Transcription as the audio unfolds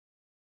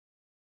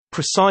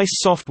Precise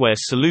Software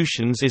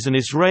Solutions is an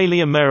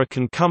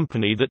Israeli-American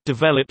company that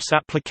develops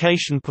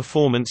application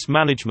performance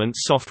management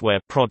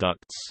software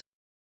products.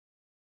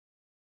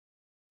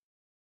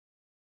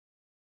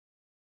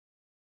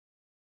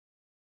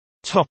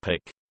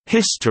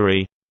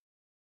 History.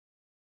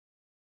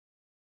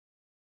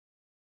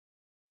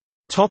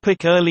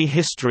 Early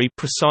history.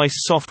 Precise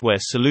Software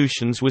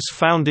Solutions was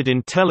founded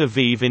in Tel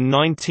Aviv in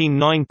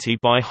 1990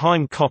 by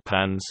Chaim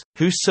Kopans,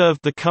 who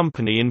served the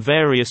company in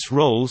various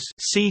roles: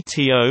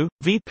 CTO,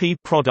 VP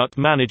Product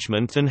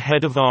Management and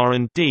Head of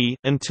R&D,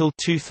 until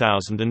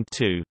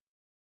 2002.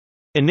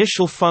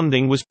 Initial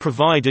funding was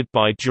provided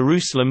by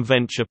Jerusalem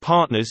Venture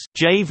Partners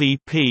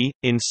 (JVP).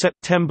 In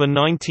September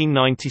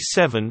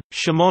 1997,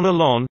 Shimon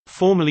Alon,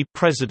 formerly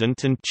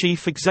president and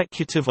chief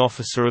executive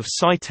officer of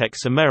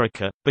Cytex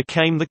America,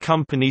 became the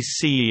company's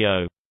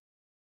CEO.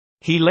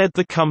 He led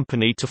the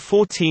company to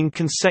 14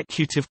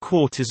 consecutive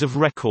quarters of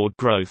record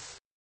growth.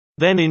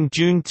 Then in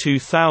June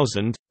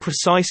 2000,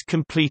 Precise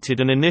completed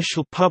an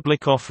initial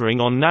public offering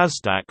on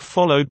Nasdaq,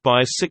 followed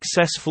by a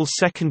successful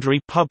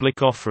secondary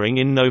public offering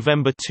in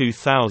November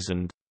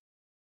 2000.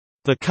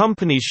 The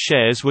company's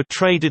shares were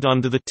traded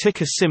under the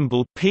ticker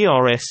symbol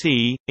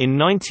PRSE. In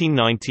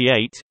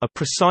 1998, a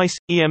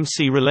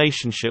Precise-EMC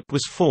relationship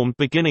was formed,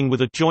 beginning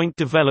with a joint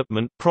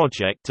development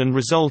project and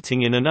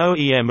resulting in an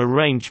OEM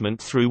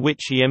arrangement through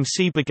which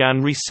EMC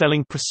began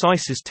reselling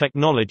Precise's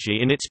technology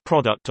in its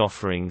product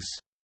offerings.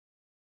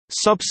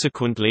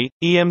 Subsequently,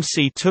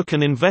 EMC took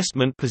an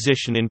investment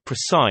position in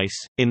Precise.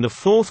 In the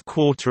fourth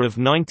quarter of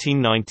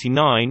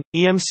 1999,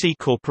 EMC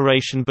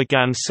Corporation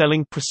began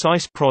selling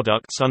Precise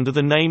products under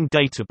the name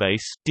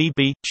Database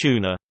 (DB)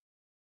 Tuner.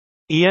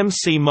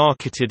 EMC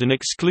marketed an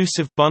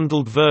exclusive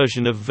bundled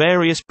version of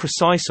various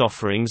Precise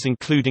offerings,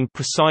 including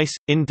Precise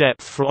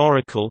In-Depth for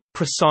Oracle,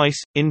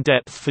 Precise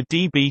In-Depth for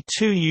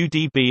DB2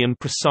 UDB, and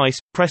Precise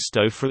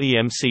Presto for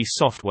EMC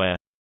software.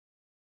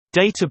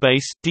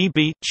 Database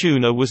DB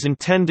Tuner was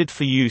intended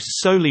for use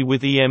solely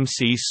with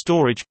EMC's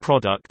storage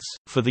products.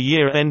 For the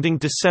year ending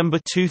December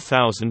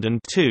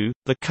 2002,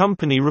 the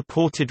company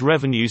reported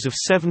revenues of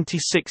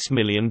 $76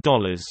 million.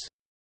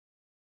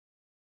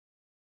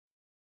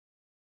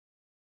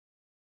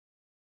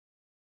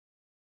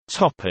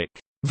 Topic: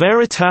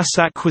 Veritas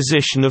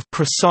acquisition of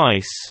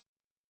Precise.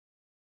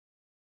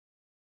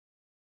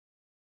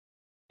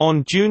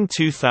 On June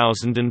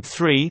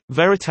 2003,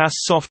 Veritas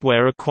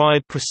Software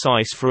acquired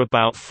Precise for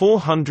about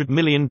 $400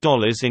 million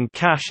in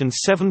cash and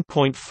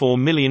 7.4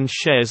 million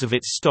shares of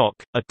its stock,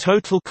 a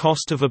total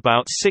cost of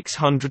about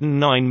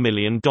 $609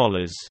 million.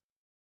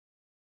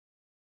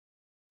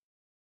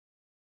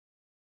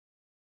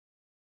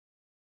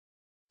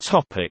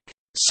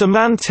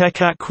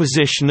 Symantec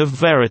acquisition of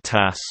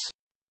Veritas.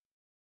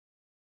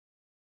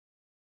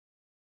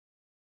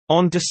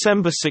 On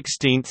December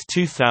 16,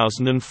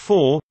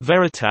 2004,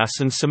 Veritas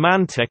and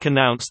Symantec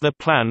announced their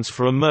plans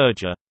for a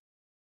merger.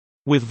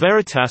 With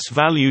Veritas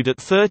valued at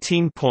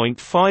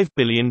 $13.5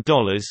 billion,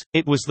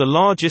 it was the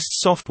largest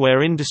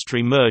software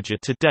industry merger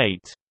to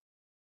date.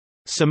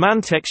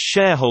 Symantec's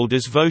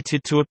shareholders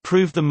voted to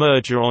approve the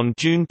merger on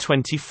June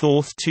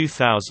 24,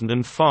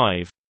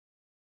 2005.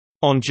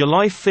 On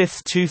July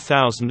 5,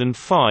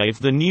 2005,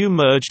 the new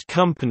merged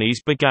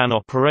companies began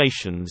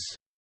operations.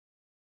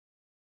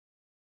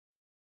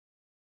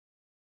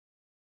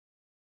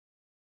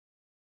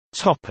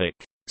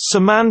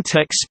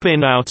 Symantec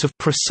spin-out of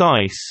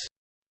Precise.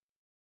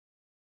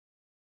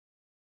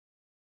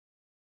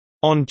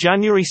 On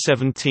January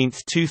 17,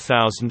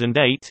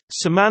 2008,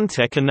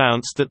 Symantec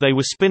announced that they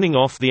were spinning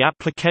off the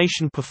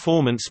application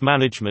performance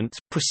management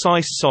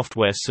Precise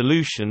Software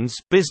Solutions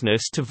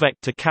business to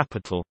Vector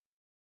Capital.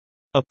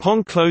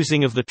 Upon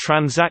closing of the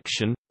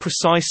transaction,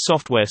 Precise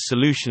Software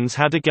Solutions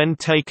had again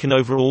taken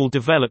over all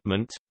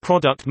development,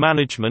 product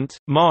management,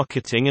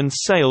 marketing and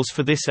sales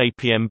for this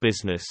APM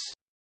business.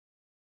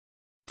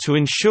 To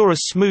ensure a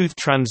smooth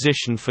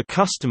transition for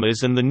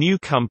customers and the new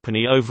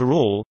company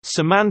overall,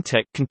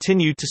 Symantec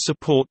continued to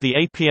support the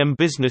APM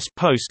business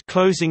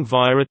post-closing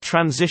via a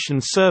transition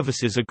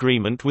services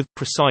agreement with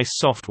Precise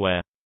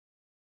Software.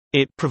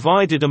 It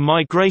provided a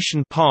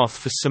migration path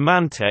for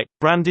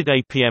Symantec-branded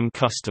APM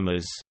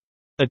customers.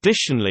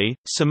 Additionally,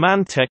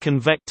 Symantec and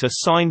Vector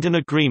signed an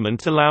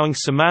agreement allowing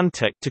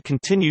Symantec to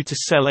continue to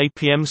sell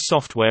APM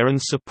software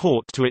and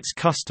support to its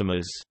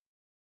customers.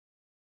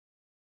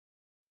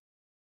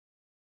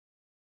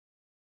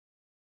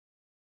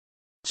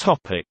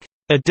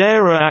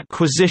 Idera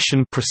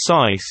acquisition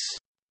Precise.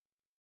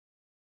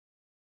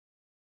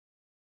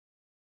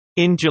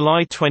 In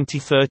July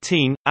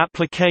 2013,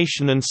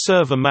 application and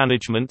server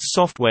management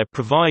software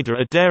provider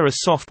Idera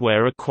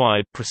Software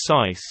acquired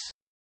Precise.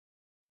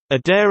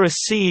 Idera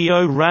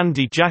CEO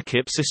Randy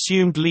Jacobs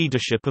assumed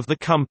leadership of the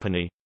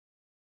company.